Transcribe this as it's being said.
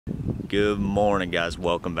Good morning, guys.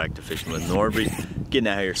 Welcome back to Fishing with Nordbye. Getting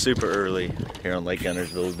out here super early here on Lake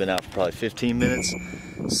Guntersville. We've been out for probably 15 minutes.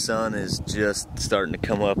 Sun is just starting to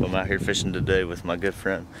come up. I'm out here fishing today with my good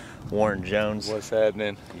friend Warren Jones. What's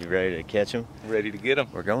happening? You ready to catch him? Ready to get them.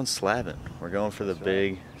 We're going slabbing. We're going for the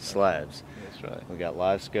big slabs. That's right. We got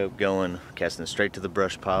Livescope going, casting straight to the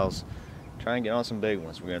brush piles. Try and get on some big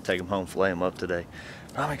ones. We're going to take them home, fillet them up today.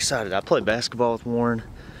 But I'm excited. I played basketball with Warren.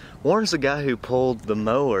 Warren's the guy who pulled the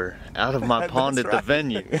mower out of my pond at the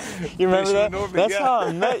venue. You remember that? That's how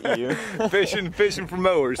I met you. Fishing for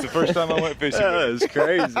mowers. The first time I went fishing. It was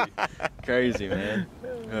crazy. Crazy, man.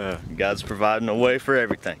 God's providing a way for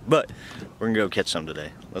everything. But we're going to go catch some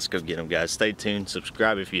today. Let's go get them, guys. Stay tuned.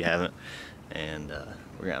 Subscribe if you haven't. And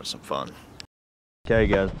we're going to have some fun. Okay,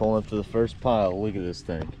 guys. Pulling up to the first pile. Look at this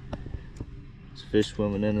thing. There's fish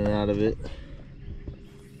swimming in and out of it.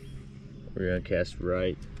 We're going to cast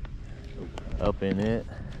right up in it.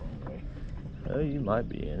 Oh, you might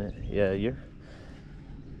be in it. Yeah,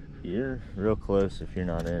 you're real close if you're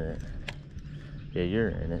not in it. Yeah, you're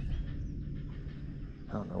in it.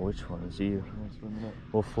 I don't know which one is you.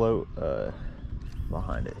 We'll float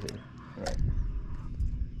behind it here. Right.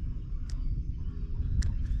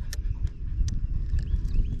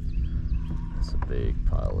 That's a big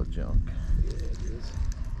pile of junk. Yeah, it is.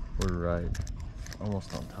 We're right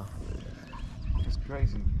almost on top of it. It's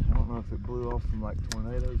crazy. I don't know if it blew off from like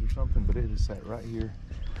tornadoes or something, but it is sat right here.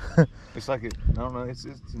 It's like it, I don't know, it's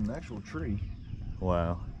an actual tree.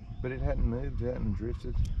 Wow. But it hadn't moved, it hadn't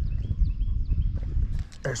drifted.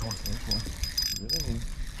 There's one. Really?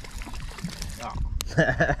 Oh.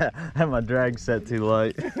 I had my drag set too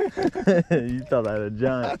light. You thought I had a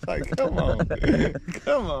giant. I was like, come on.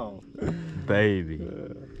 Come on. Baby.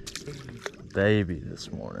 Baby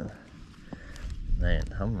this morning. Man,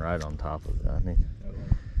 I'm right on top of it. I mean,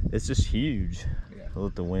 it's just huge. Yeah. I'll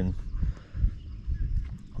let the wind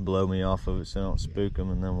blow me off of it so I don't spook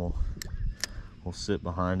them, and then we'll sit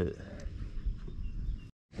behind it.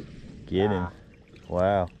 Get him.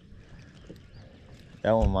 Wow.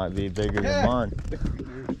 That one might be bigger than mine.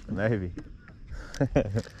 Maybe.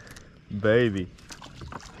 Baby.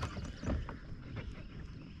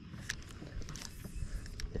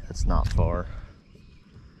 Yeah, it's not far.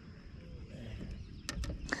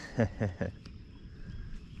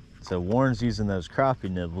 So Warren's using those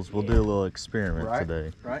crappie nibbles. We'll do a little experiment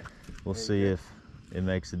today. Right. We'll see if it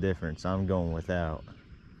makes a difference. I'm going without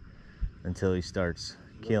until he starts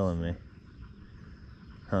killing me.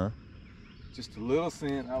 Huh? Just a little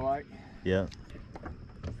scent I like. Yeah.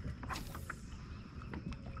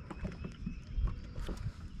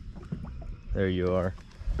 There you are.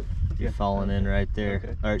 You're falling in right there.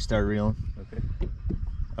 Okay. All right, start reeling. Okay.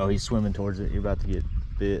 Oh, he's swimming towards it. You're about to get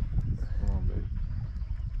bit. Come on, baby.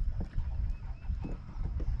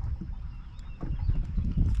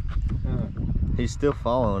 He's still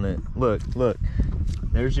following it. Look, look.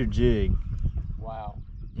 There's your jig. Wow.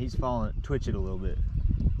 He's following it. Twitch it a little bit.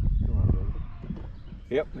 Come on, baby.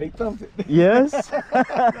 Yep, he thumped it. Yes?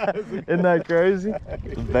 Isn't that crazy?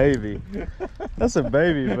 Baby. That's a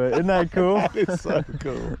baby, but isn't that cool? It's so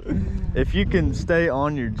cool. If you can stay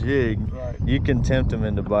on your jig, Right. you can tempt them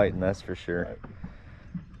into biting, that's for sure. Right.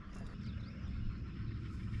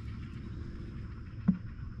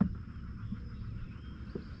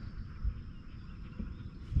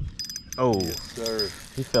 Oh, Yes, sir.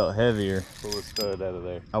 he felt heavier. Pull a stud out of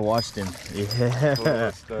there. I watched him. Pull Yeah.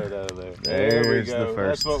 a stud out of there. There's we go. the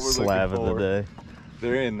first That's what we're slab looking of the for. day.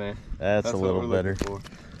 They're in there. That's a what little we're better. looking for.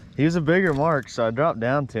 He was a bigger mark, so I dropped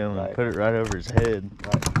down to him Right. and put it right over his head.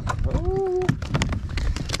 Right.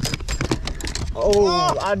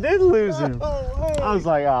 Oh, I did lose him. Oh, I was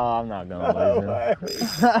like, oh, I'm not gonna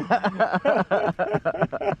lose him.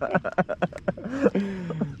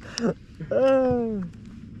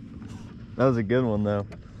 That was a good one though.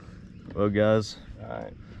 Well, guys, all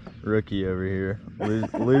right. Rookie over here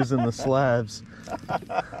losing the slabs.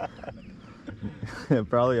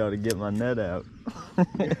 Probably ought to get my net out.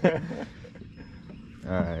 All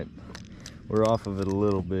right, we're off of it a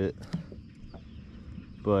little bit,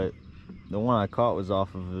 but the one I caught was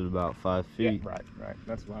off of it about 5 feet. Yeah, right.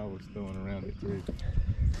 That's why I was throwing around it too.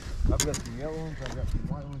 I've got some yellow ones, I've got some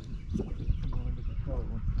white ones. You want to get the color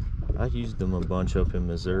one? I used them a bunch up in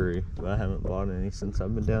Missouri, but I haven't bought any since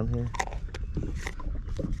I've been down here.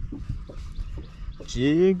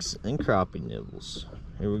 Jigs and crappie nibbles.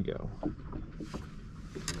 Here we go.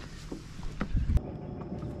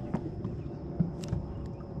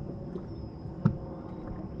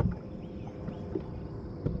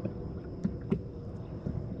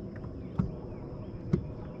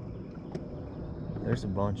 There's a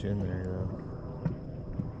bunch in there though.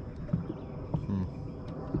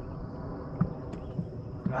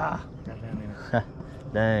 Ah, got down in it.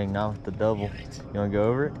 Dang, not with the double. You wanna go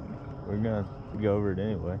over it? We're gonna go over it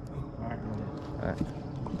anyway. All right.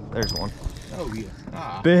 There's one. Oh yes.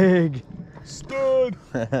 Ah. Big. Stud.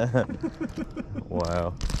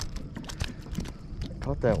 Wow.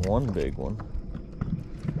 Caught that one big one.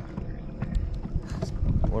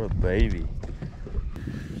 What a baby.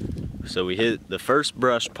 So we hit the first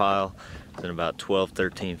brush pile. It's in about 12,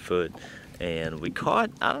 13 foot. And we caught,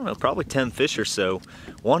 I don't know, probably 10 fish or so.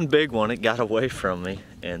 One big one, it got away from me,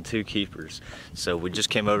 and 2 keepers. So we just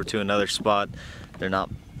came over to another spot. They're not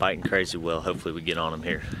biting crazy well. Hopefully we get on them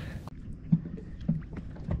here.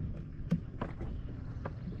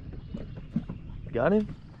 Got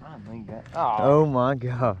him? I think that. Oh my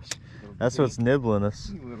gosh. That's what's nibbling us.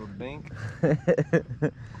 You little dink.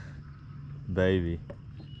 Baby.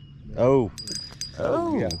 Oh.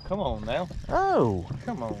 Oh, yeah. Come on now. Oh.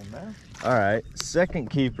 Come on now. All right. Second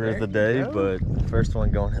keeper of the day, but first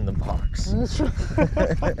one going in the box. That's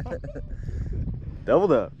right.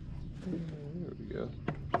 Doubled up. There we go.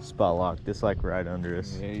 Spot lock, just like right under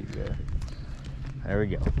us. There you go. There we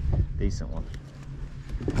go. Decent one.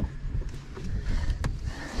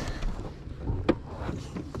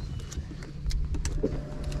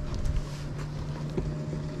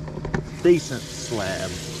 Decent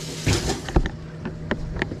slab.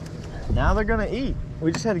 Now they're gonna eat.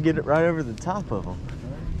 We just had to get it right over the top of them,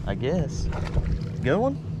 I guess. Good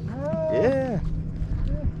one? Yeah.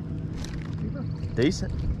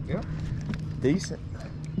 Decent. Yeah. Decent.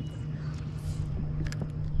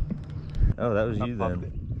 Oh, that was you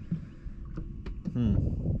then.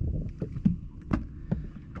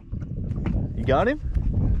 You got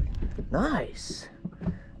him? Nice.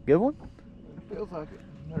 Good one? Feels like it.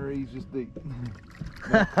 Or he's just deep.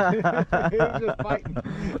 He's just fighting.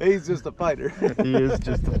 He's just a fighter. He is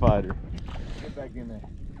just a fighter. Get back in there.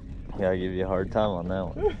 Yeah, I give you a hard time on that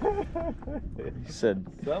one. He said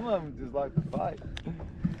some of them just like to fight.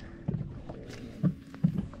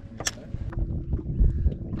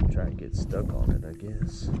 Try and get stuck on it, I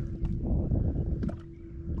guess.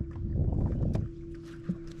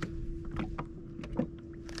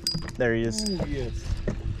 There he is. Oh, yes.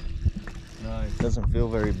 Nice. Doesn't feel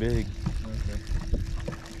very big. Okay.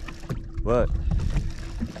 But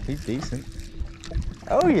he's decent.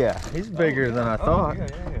 Oh yeah, he's bigger than I thought. Yeah.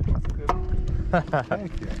 That's a good one.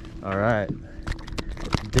 Heck yeah. All right.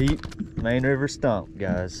 Deep Main River stump,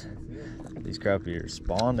 guys. These crappie are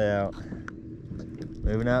spawned out,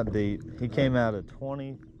 moving out deep. He came out of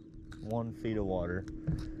 21 feet of water,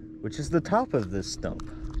 which is the top of this stump.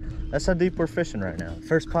 That's how deep we're fishing right now.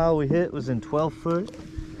 First pile we hit was in 12 foot.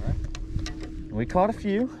 We caught a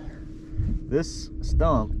few. This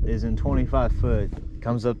stump is in 25 foot,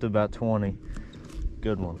 comes up to about 20.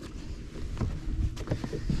 Good one.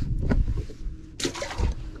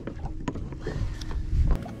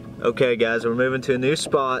 Okay guys, we're moving to a new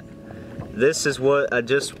spot. This is what I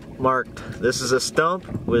just marked. This is a stump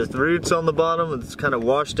with roots on the bottom. It's kind of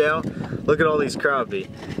washed out. Look at all these crappie.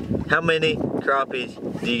 How many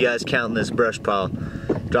crappie do you guys count in this brush pile?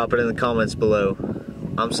 Drop it in the comments below.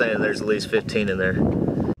 I'm saying there's at least 15 in there.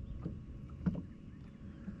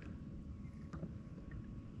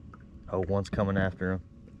 Oh, one's coming after him.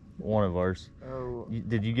 One of ours. Oh.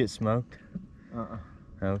 Did you get smoked?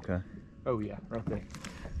 Okay. Oh yeah, right there.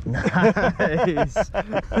 Nice.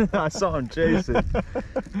 I saw him chase it.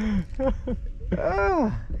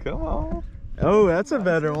 Ah. Come on. Oh, that's a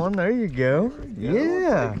better one. There you go.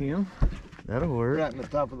 Yeah. Take him. That'll work. Right in the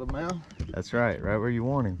top of the mouth. That's right. Right where you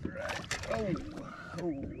want him. Right. Oh,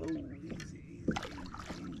 easy.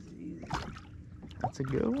 That's a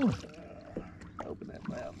good one. Open that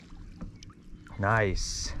mouth.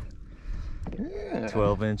 Nice. Yeah.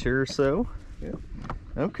 12-incher or so. Yep.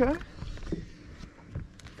 Okay.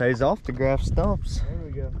 Pays off to graph stumps. There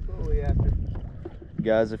we go. What are we after?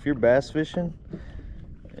 Guys, if you're bass fishing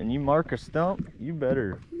and you mark a stump, you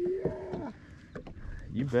better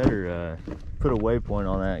put a waypoint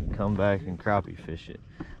on that and come back and crappie fish it.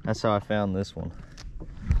 That's how I found this one.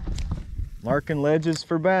 Marking ledges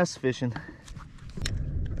for bass fishing.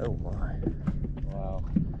 Oh my. Wow.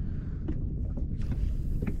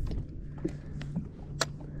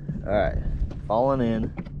 All right, falling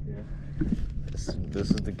in. Yeah. This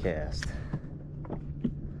is the cast.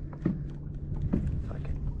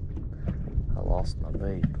 I lost my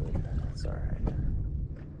bait, but that's all right.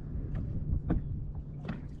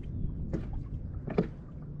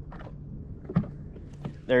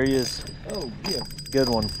 There he is. Oh, yes. Good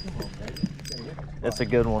one. Come on, baby. That's a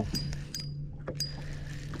good one.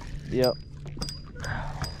 Yep.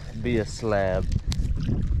 Be a slab.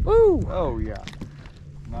 Woo! Oh, yeah.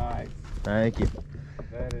 Nice. Thank you.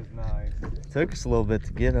 That is nice. Took us a little bit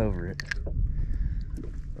to get over it.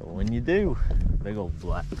 But when you do, big old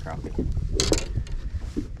black crappie.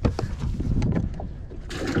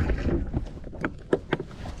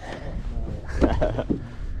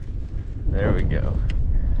 There we go.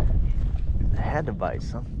 I had to bite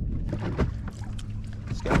some.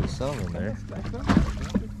 There's got to be some in there.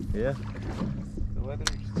 Yeah. The weather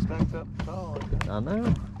stacked up tall. I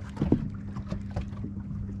know.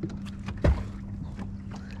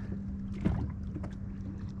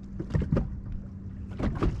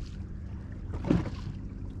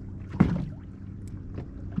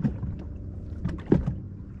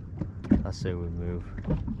 I say we move.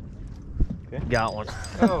 Okay. Got one.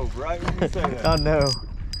 Oh, right when you say that. I know.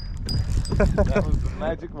 That was the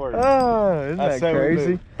magic word. Oh, isn't that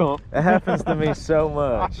crazy? Thump. It happens to me so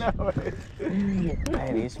much. I know it.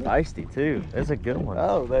 Man, he's feisty too. That's a good one.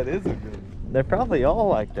 Oh, that is a good one. They're probably all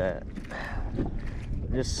like that.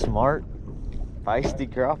 Just smart, feisty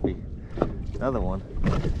crappie. Another one.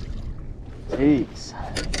 Jeez.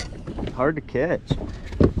 Hard to catch.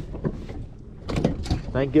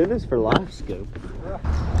 Thank goodness for Livescope.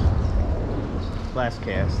 Last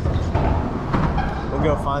cast. We'll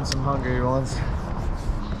go find some hungry ones.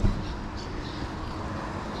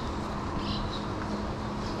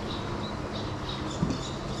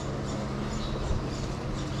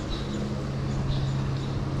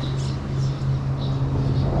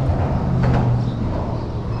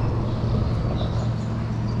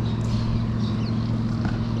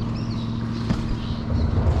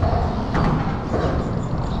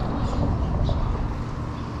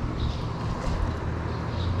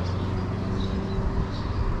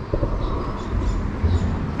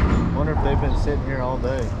 They've been sitting here all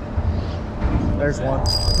day. There's one.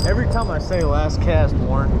 Every time I say last cast,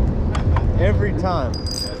 Warren, every time.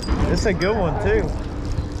 It's a good one too.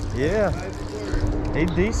 Yeah.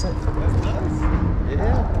 He's decent.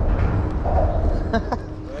 Yeah.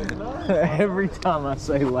 Every time I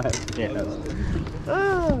say last cast.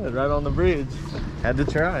 Ah, right on the bridge. Had to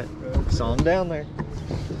try it. Saw him down there.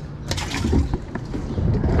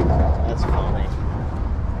 That's funny.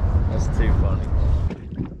 That's too funny.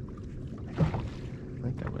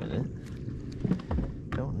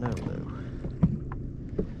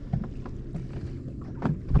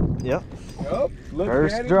 Yep. Oh,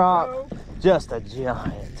 first drop. Just a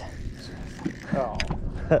giant. Oh.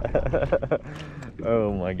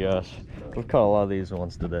 Oh my gosh. We've caught a lot of these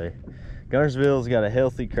ones today. Gunnersville's got a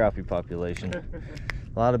healthy crappie population.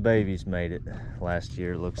 A lot of babies made it last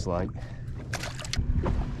year, looks like.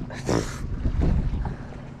 I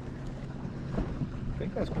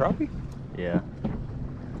think that's crappie. Yeah.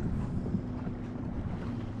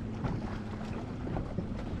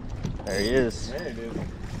 There he is. There it is.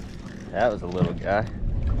 That was a little guy.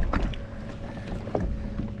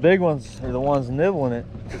 Big ones are the ones nibbling it.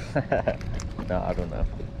 No, I don't know.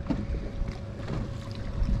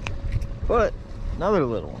 But another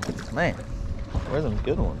little one. Man, where are them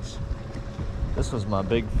good ones? This was my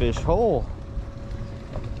big fish hole.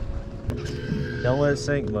 Don't let it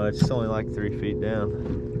sink much. It's only like 3 feet down.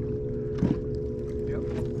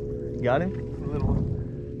 Yep. Got him? A little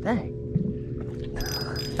one. Dang.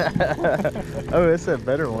 Oh, it's a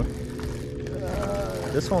better one.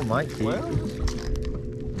 This one might keep. Well,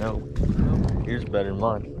 no. Here's better than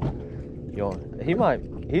mine. You want? He might.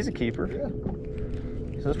 He's a keeper. yeah.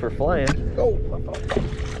 Since we're flying. Oh,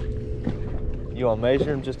 You want to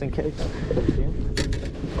measure him just in case?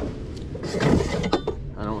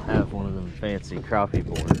 I don't have one of them fancy crappie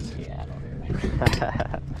boards. yeah, I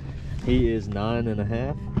don't He is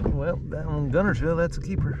 9.5. Well, that one Gunnersville, that's a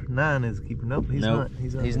keeper. 9 is a keeper. Nope, he's Nope,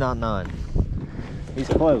 not. He's not 9. He's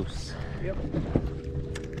close. Yep.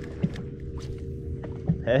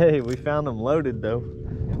 Hey, we found them loaded though.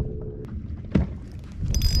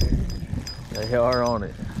 They are on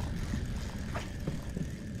it.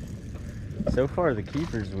 So far the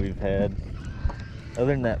keepers we've had, other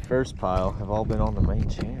than that first pile, have all been on the main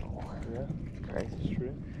channel. Yeah, Crazy.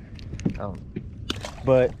 true.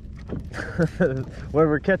 But where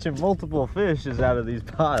we're catching multiple fish is out of these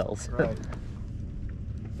piles. Right.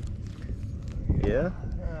 Yeah.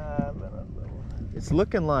 It's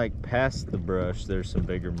looking like past the brush there's some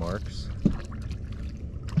bigger marks.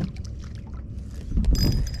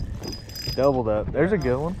 Doubled up. There's a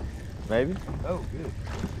good one. Maybe. Oh, good.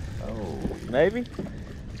 Oh, maybe.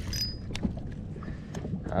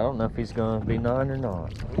 I don't know if he's gonna be 9 or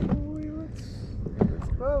not. Ooh, it's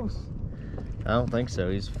close. I don't think so.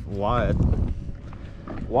 He's wide.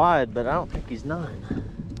 Wide, but I don't think he's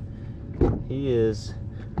 9. He is,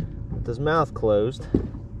 with his mouth closed,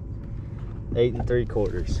 8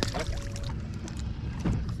 3/4.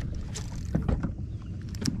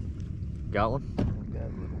 Got one? Got a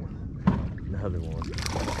little one. Another one.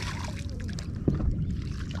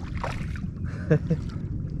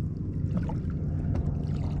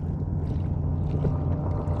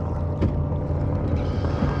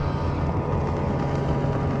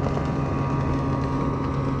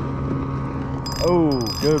 Oh,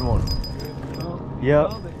 good one.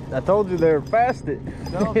 Yep. I told you they were fasted.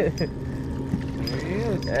 There he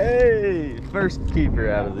is. Hey, first keeper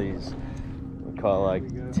out of these. We caught like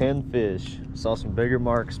 10 fish. Saw some bigger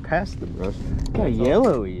marks past the brush. Look how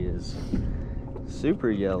yellow he is. Super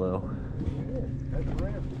yellow. Yeah, that's a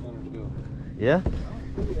ram understood. Yeah?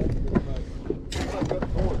 It's like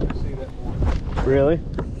up north, you see that one. Really?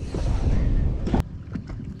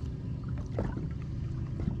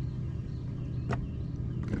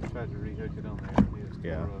 Tried to rehook it on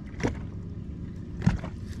there. Yeah.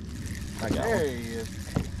 I got There one. he is.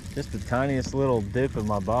 Just the tiniest little dip of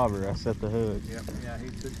my bobber. I set the hook. Yep, yeah, he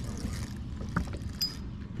took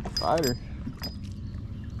Fighter.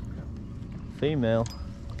 Female.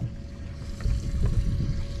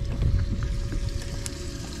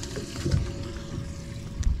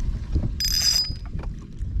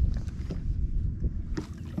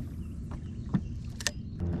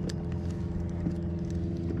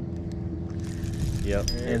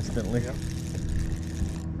 Yep, instantly. Yep.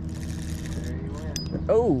 There he went.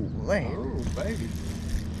 Oh, man. Oh, baby.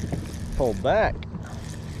 Pulled back.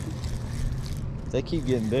 If they keep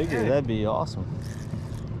getting bigger, that'd be awesome.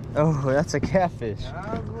 Oh, that's a catfish.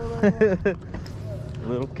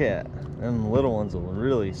 Little cat. Them little ones will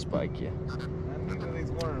really spike you. I knew with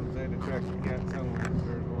these worms, they'd attract the cat somewhere.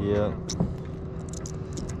 Yeah.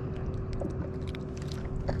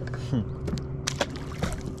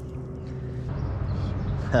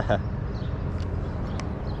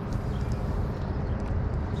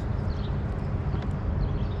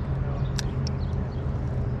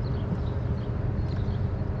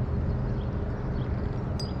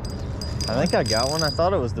 I think I got one. I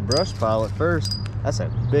thought it was the brush pile at first. That's a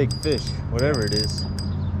big fish, whatever it is.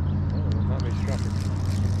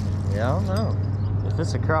 Yeah, I don't know. If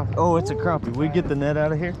it's a crappie. Oh, it's a crappie. We get the net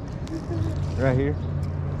out of here? Right here.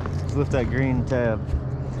 Let's lift that green tab.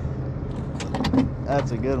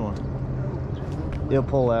 That's a good one. He'll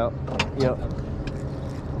pull out. Yep.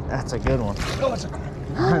 That's a good one. Oh, it's a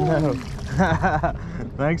I know.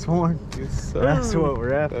 Thanks, Warren. Yes, sir. That's what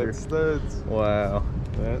we're after. That's studs. Wow.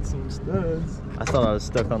 That's some studs. I thought I was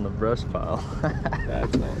stuck on the brush pile.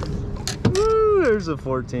 That's awesome. Woo, there's a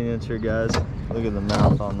 14-incher, guys. Look at the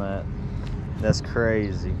mouth on that. That's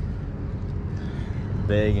crazy.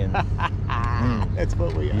 Big and That's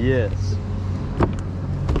what we got. yes.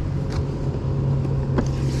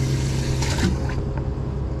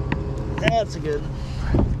 That's a good one.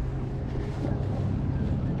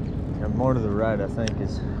 And more to the right, I think,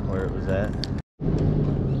 is where it was at.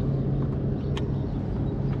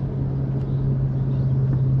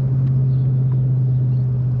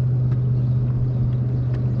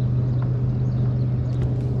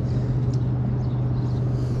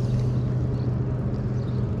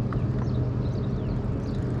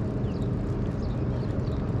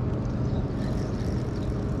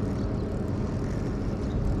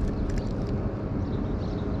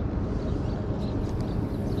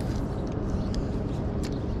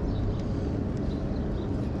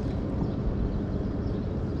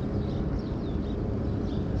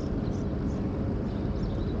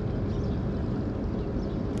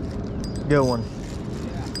 Good one.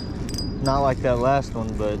 Not like that last one,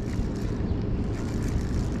 but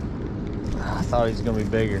I thought he was gonna be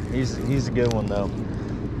bigger. He's a good one though.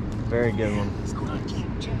 Very good one.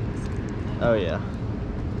 Oh yeah.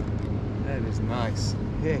 That is nice.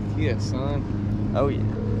 Heck yeah, son. Oh yeah.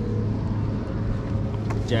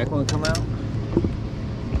 Jack wanna come out?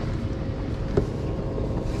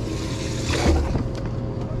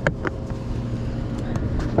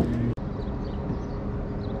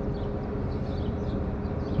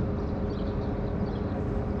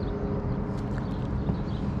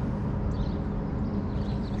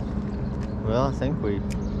 Well, I think we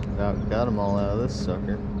about got them all out of this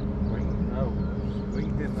sucker. We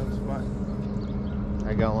can hit another spot.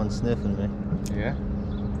 I got one sniffing me. Yeah.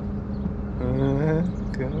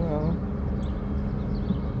 Come on.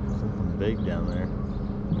 Something big down there.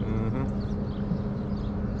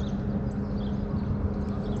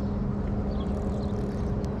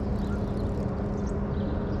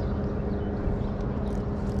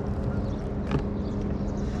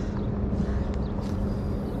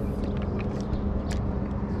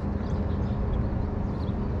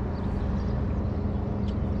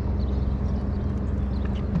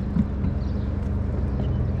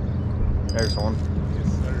 There's one. Yes,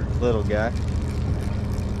 sir. little guy.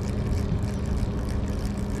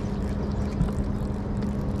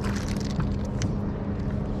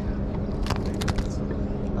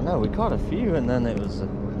 I know, we caught a few and then it was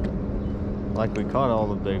like we caught all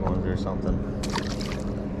the big ones or something.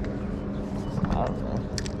 I don't know.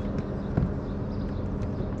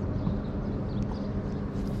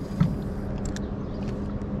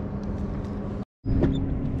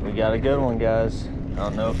 We got a good one, guys. I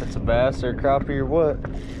don't know if it's a bass or a crappie or what.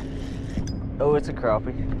 Oh, it's a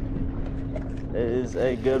crappie. It is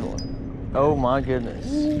a good one. Oh my goodness.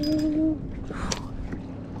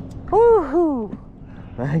 Woohoo!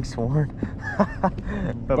 Thanks, Warren.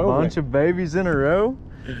 A bunch of babies in a row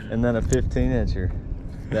and then a 15-incher.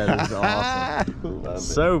 That is awesome.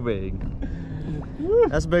 So big.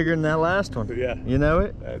 That's bigger than that last one. Yeah. You know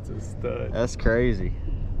it? That's a stud. That's crazy.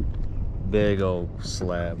 Big old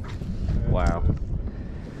slab. Wow.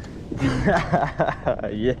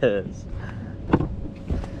 Yes.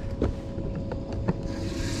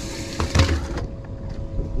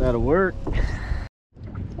 That'll work.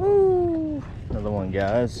 Woo. Another one,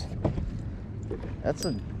 guys. That's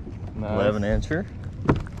a nice 11-incher.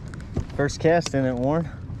 First cast in it, Warren.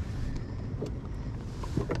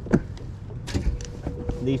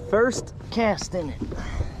 The first cast in it.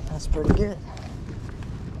 That's pretty good.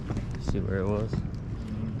 See where it was.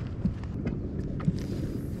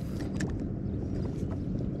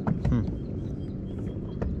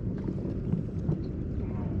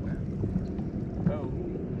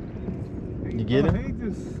 You get him?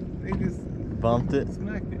 He just bumped it.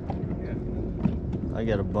 Smacked it. Yeah. I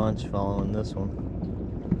got a bunch following this one.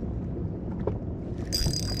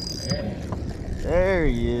 There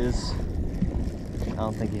he is. I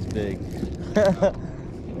don't think he's big.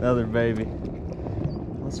 Another baby.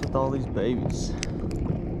 What's with all these babies?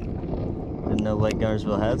 Didn't know Lake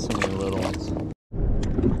Guntersville had so many little ones.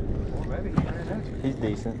 He's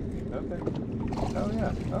decent. Okay. Oh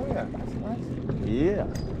yeah. Oh yeah. That's nice. Yeah.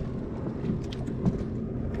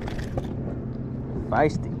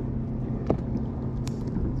 Feisty.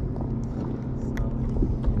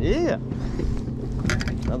 Yeah.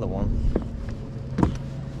 Another one.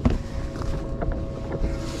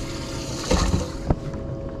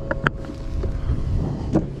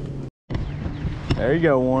 There you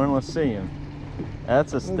go, Warren. Let's see him.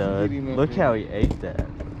 That's a stud. Look how he ate that.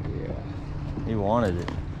 Yeah. He wanted it.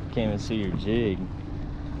 Can't even see your jig.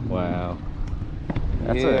 Wow.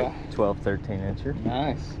 That's a 12, 13-incher.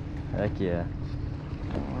 Nice. Heck yeah.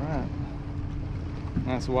 All right.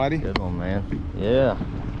 Nice whitey. Good one, man. Yeah.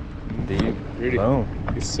 Deep. Pretty. Boom.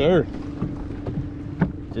 Yes, sir.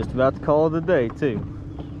 Just about to call it a day, too.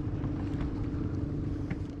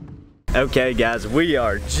 Okay, guys, we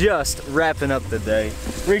are just wrapping up the day.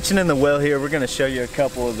 Reaching in the well here, we're gonna show you a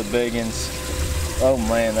couple of the big ones. Oh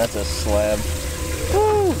man, that's a slab.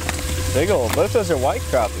 Woo! Big old, both those are white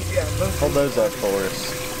crappie. Yeah, hold those up for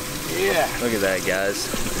us. Yeah. Look at that,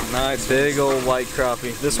 guys. Nice. Big old white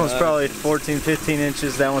crappie. This one's probably 14, 15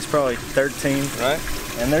 inches. That one's probably 13. Right.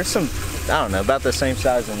 And there's some, I don't know, about the same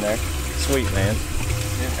size in there. Sweet, man.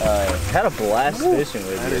 Yeah. Had a blast fishing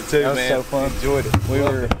with you. I did too, man. That was so fun. Enjoyed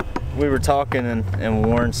it. We were talking and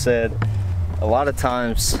Warren said a lot of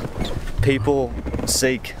times people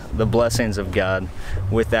seek the blessings of God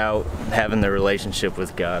without having the relationship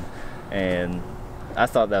with God, and I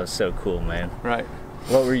thought that was so cool, man. Right.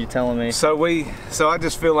 What were you telling me? So I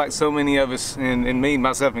just feel like so many of us, and me,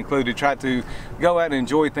 myself included, try to go out and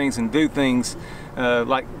enjoy things and do things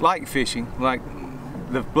like fishing, like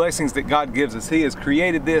the blessings that God gives us. He has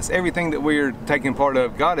created this. Everything that we're taking part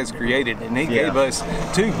of, God has created, and He gave us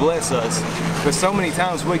to bless us. But so many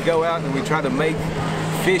times we go out and we try to make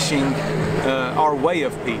fishing our way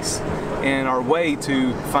of peace and our way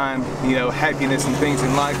to find, you know, happiness and things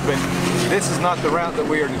in life. But this is not the route that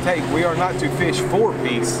we are to take. We are not to fish for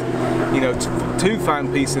peace, you know, to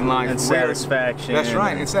find peace in life. And satisfaction. That's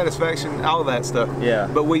right, and satisfaction, all that stuff. Yeah.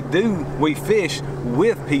 But we fish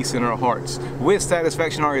with peace in our hearts, with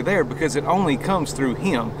satisfaction already there, because it only comes through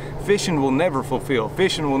Him. Fishing will never fulfill.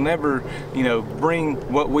 Fishing will never, you know, bring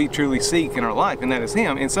what we truly seek in our life, and that is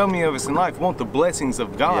Him. And so many of us in life want the blessings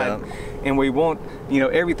of God, and we want, you know,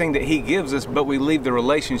 everything that He gives us, but we leave the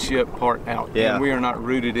relationship part out. Yeah. And we are not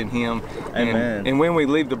rooted in Him. Amen. And when we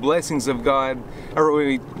leave the blessings of God, or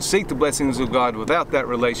we seek the blessings of God without that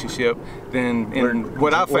relationship, then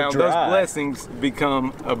what I found, those blessings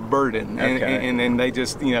become a burden, and then they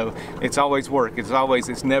just, you know, it's always work.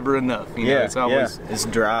 It's never enough. You know, it's always it's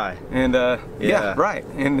dry. And yeah, right.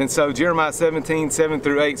 And then so Jeremiah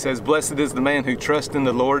 17:7-8 says, "Blessed is the man who trusts in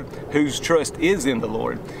the Lord, whose trust is in the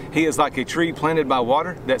Lord. He is like a tree planted by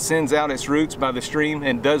water that sends out its roots by the stream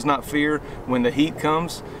and does not fear when the heat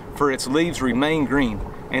comes, for its leaves remain green.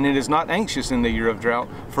 And it is not anxious in the year of drought,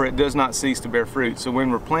 for it does not cease to bear fruit." So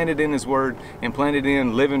when we're planted in His Word and planted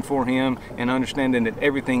in living for Him and understanding that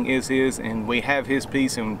everything is His and we have His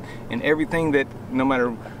peace, and everything, that no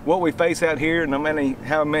matter what we face out here, no matter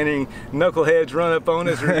how many knuckleheads run up on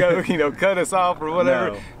us or go, you know, cut us off or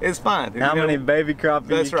whatever, it's fine. How many baby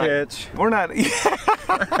crappie you catch? We're not.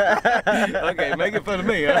 Okay, making fun of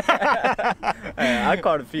me, huh? I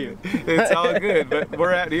caught a few. It's all good, but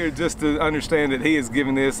we're out here just to understand that He is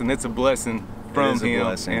giving this, and it's a blessing from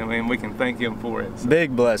Him, and we can thank Him for it. So.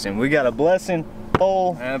 Big blessing. We got a blessing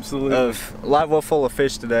full of live well full of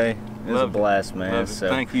fish today. It was a blast, man. So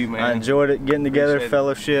thank you, man. I enjoyed it, getting together,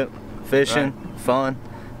 fellowship, fishing, fun.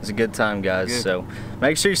 It was a good time, guys. So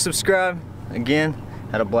make sure you subscribe. Again,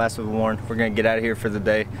 had a blast with Warren. We're gonna get out of here for the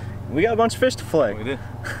day. We got a bunch of fish to flay. We did.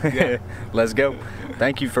 Yeah. Let's go.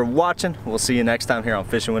 Thank you for watching. We'll see you next time here on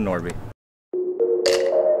Fishing with Nordbye.